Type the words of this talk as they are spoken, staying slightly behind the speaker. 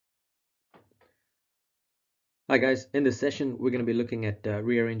Hi guys, in this session we're going to be looking at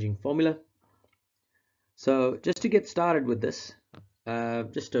rearranging formula. So just to get started with this,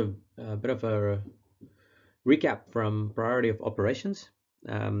 just a bit of a recap from priority of operations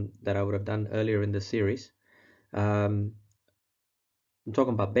that I would have done earlier in the series. I'm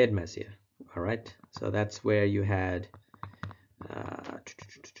talking about bed mass here, all right? So that's where you had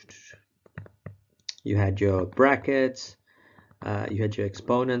your brackets, you had your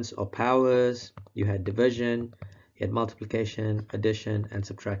exponents or powers, you had division, you had multiplication, addition, and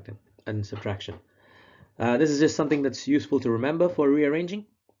subtraction. This is just something that's useful to remember for rearranging,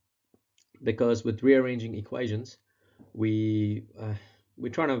 because with rearranging equations, we're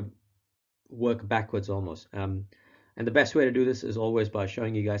trying to work backwards almost. And the best way to do this is always by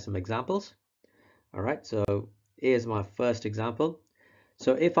showing you guys some examples. All right, so here's my first example.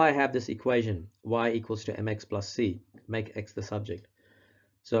 So if I have this equation, y equals to mx plus c, make x the subject.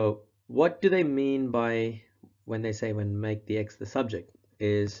 So what do they mean by when they say when make the x the subject?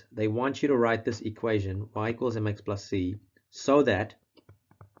 Is they want you to write this equation, y equals mx plus c, so that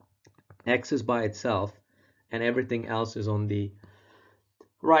x is by itself and everything else is on the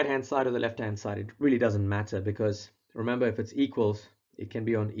right hand side or the left hand side. It really doesn't matter, because remember, if it's equals, it can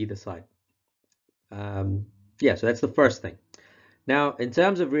be on either side. Yeah, so that's the first thing. Now, in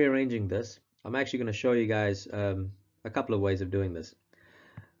terms of rearranging this, I'm actually going to show you guys a couple of ways of doing this.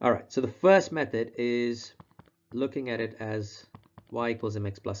 All right, so the first method is looking at it as y equals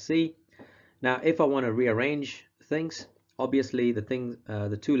mx plus c. Now, if I want to rearrange things, obviously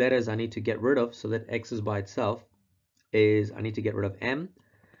the two letters I need to get rid of so that x is by itself is I need to get rid of m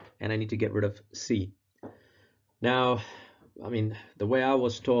and I need to get rid of c. Now, I mean, the way I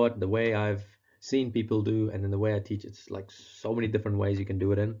was taught, the way I've seen people do, and then the way I teach, it's like so many different ways you can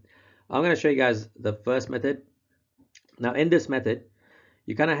do it in. I'm going to show you guys the first method. Now, in this method,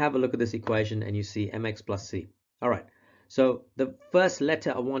 you kind of have a look at this equation and you see mx plus c. All right, so the first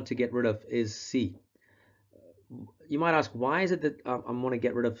letter I want to get rid of is c. You might ask, why is it that I want to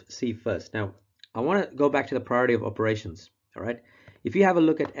get rid of c first? Now, I want to go back to the priority of operations. All right, if you have a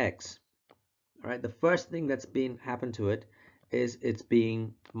look at x, all right, the first thing that's been happened to it is it's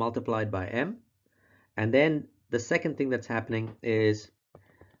being multiplied by m, and then the second thing that's happening is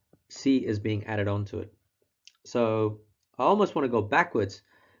c is being added onto it. So I almost want to go backwards,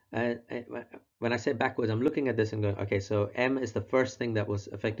 and when I say backwards, I'm looking at this and going, okay, so m is the first thing that was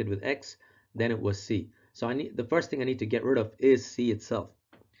affected with x, then it was c. So the first thing I need to get rid of is c itself.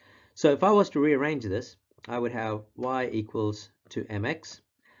 So if I was to rearrange this, I would have y equals to mx.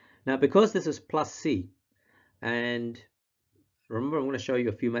 Now, because this is plus c, and remember, I'm going to show you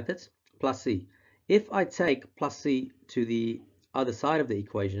a few methods, plus c. If I take plus c to the other side of the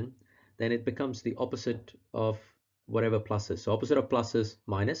equation, then it becomes the opposite of whatever plus is. So opposite of plus is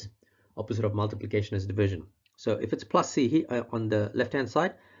minus, opposite of multiplication is division. So if it's plus c here on the left hand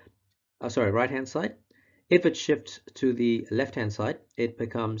side, right hand side, if it shifts to the left hand side, it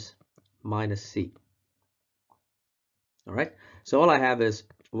becomes minus c. All right, so all I have is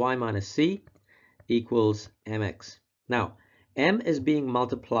y minus c equals mx. Now, m is being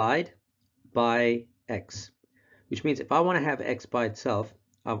multiplied by x, which means if I want to have x by itself,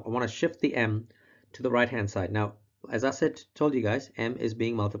 I want to shift the m to the right hand side. Now, as I told you guys, m is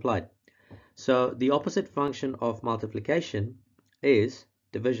being multiplied. So the opposite function of multiplication is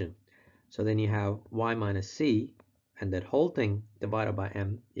division. So then you have y minus c, and that whole thing divided by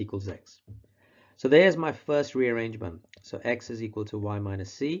m equals x. So there's my first rearrangement. So x is equal to y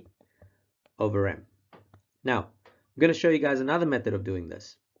minus c over m. Now, I'm going to show you guys another method of doing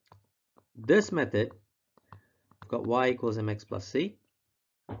this. This method, I've got y equals mx plus c.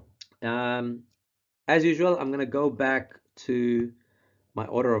 As usual, I'm going to go back to my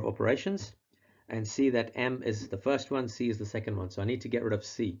order of operations and see that m is the first one, c is the second one. So I need to get rid of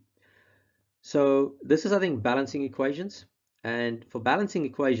c. So this is, I think, balancing equations. And for balancing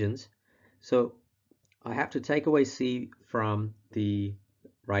equations, so I have to take away c from the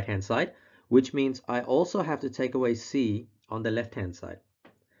right hand side, which means I also have to take away c on the left hand side.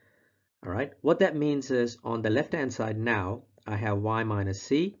 All right, what that means is on the left hand side now I have y minus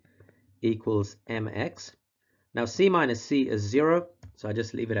c equals mx. Now c minus c is 0, so I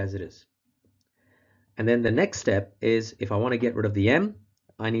just leave it as it is. And then the next step is, if I want to get rid of the m,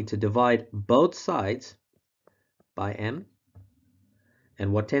 I need to divide both sides by m.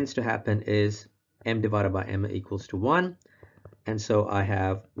 And what tends to happen is m divided by m equals to 1. And so I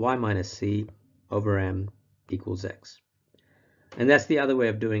have y minus c over m equals x. And that's the other way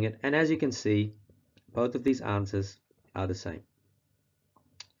of doing it. And as you can see, both of these answers are the same.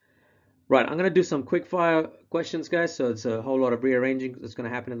 Right, I'm going to do some quick fire questions, guys. So it's a whole lot of rearranging that's going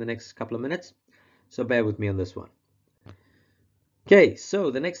to happen in the next couple of minutes. So bear with me on this one. Okay,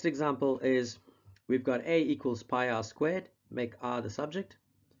 so the next example is we've got a equals pi r squared, make r the subject.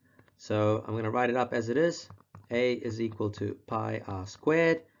 So I'm going to write it up as it is. A is equal to pi r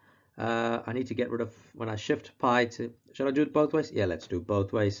squared. I need to get rid of, when I shift pi to, should I do it both ways? Yeah, let's do it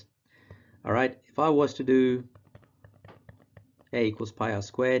both ways. All right, if I was to do a equals pi r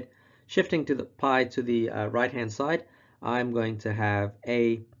squared, shifting to the pi to the right hand side, I'm going to have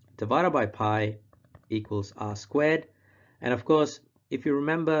a divided by pi equals r squared. And of course, if you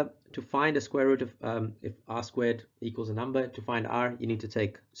remember, to find a square root of, if r squared equals a number, to find r, you need to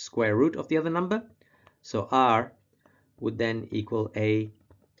take square root of the other number. So r would then equal a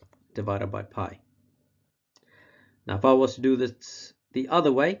divided by pi. Now, if I was to do this the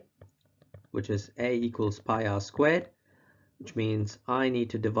other way, which is a equals pi r squared, which means I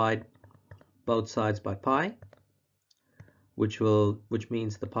need to divide both sides by pi, which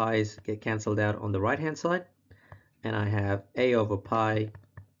means the pi's get cancelled out on the right hand side, and I have a over pi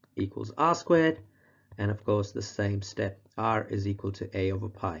equals r squared, and of course the same step, r is equal to a over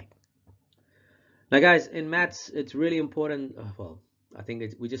pi. Now guys, in maths it's really important, well, I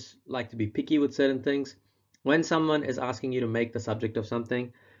think we just like to be picky with certain things. When someone is asking you to make the subject of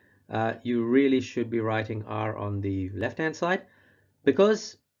something, you really should be writing r on the left hand side,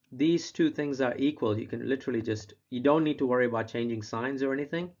 because these two things are equal. You can literally just, you don't need to worry about changing signs or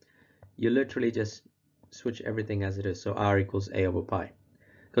anything. You literally just switch everything as it is. So r equals a over pi.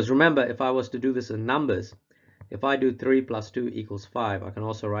 Because remember, if I was to do this in numbers, if I do 3 plus 2 equals 5, I can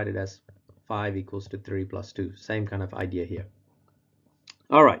also write it as 5 equals to 3 plus 2. Same kind of idea here.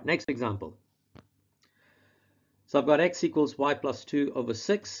 All right, next example. So I've got x equals y plus 2 over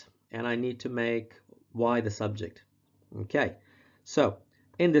 6, and I need to make y the subject. Okay, so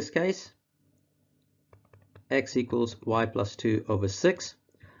in this case, x equals y plus 2 over 6.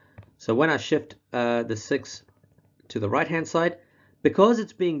 So when I shift the 6 to the right hand side, because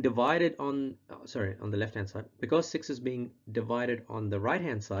it's being divided on, on the left hand side, because 6 is being divided on the right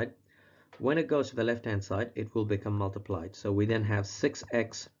hand side, when it goes to the left hand side, it will become multiplied. So we then have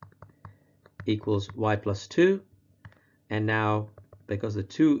 6x equals y plus 2, and now because the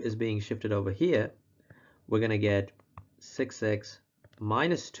 2 is being shifted over here, we're going to get 6x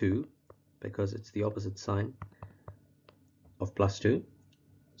minus 2, because it's the opposite sign of plus 2.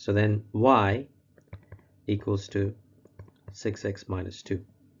 So then y equals to 6x minus 2.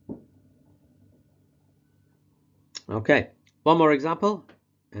 Okay, one more example,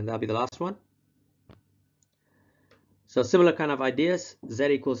 and that'll be the last one. So similar kind of ideas, z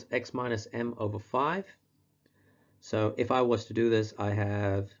equals x minus m over 5. So if I was to do this, I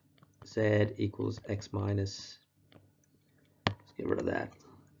have z equals x minus, let's get rid of that,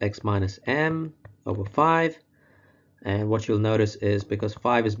 x minus m over 5. And what you'll notice is because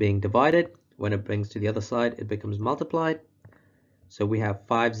 5 is being divided, when it brings to the other side, it becomes multiplied. So we have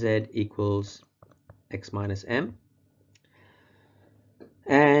 5z equals x minus m.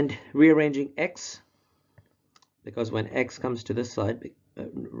 And rearranging x, because when x comes to this side,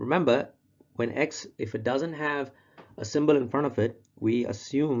 remember, when x, if it doesn't have a symbol in front of it, we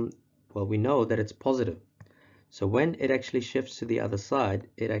assume, well, we know that it's positive. So when it actually shifts to the other side,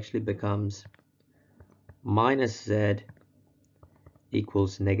 it actually becomes minus z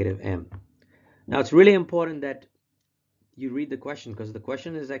equals negative m. Now it's really important that you read the question, because the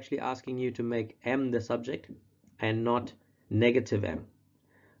question is actually asking you to make m the subject and not negative m.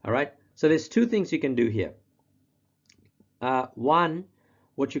 All right, so there's two things you can do here. One,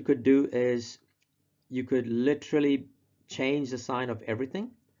 what you could do is you could literally change the sign of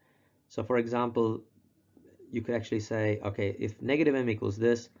everything. So for example, you could actually say, okay, if negative m equals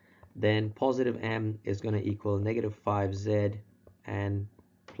this, then positive m is going to equal negative 5z and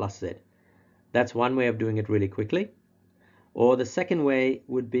plus z. That's one way of doing it really quickly. Or the second way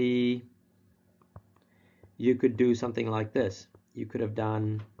would be, you could do something like this. You could have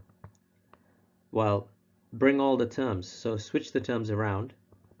done, well, bring all the terms. So switch the terms around.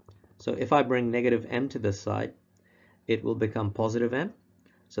 So if I bring negative m to this side, it will become positive m.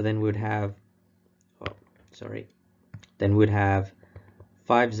 So then we'd have, then we'd have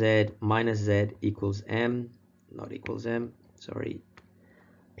 5z minus z equals m, not equals m,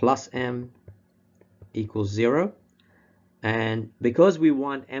 plus m equals 0. And because we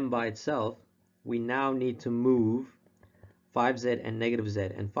want m by itself, we now need to move 5z and negative z.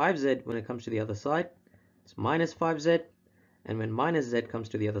 And 5z, when it comes to the other side, it's minus 5z. And when minus z comes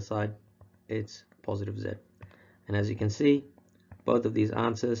to the other side, it's positive z. And as you can see, both of these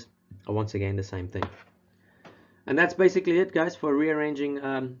answers are once again the same thing. And that's basically it, guys, for rearranging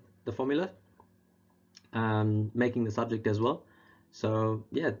the formula, making the subject as well. So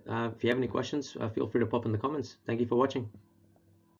yeah, if you have any questions, feel free to pop in the comments. Thank you for watching.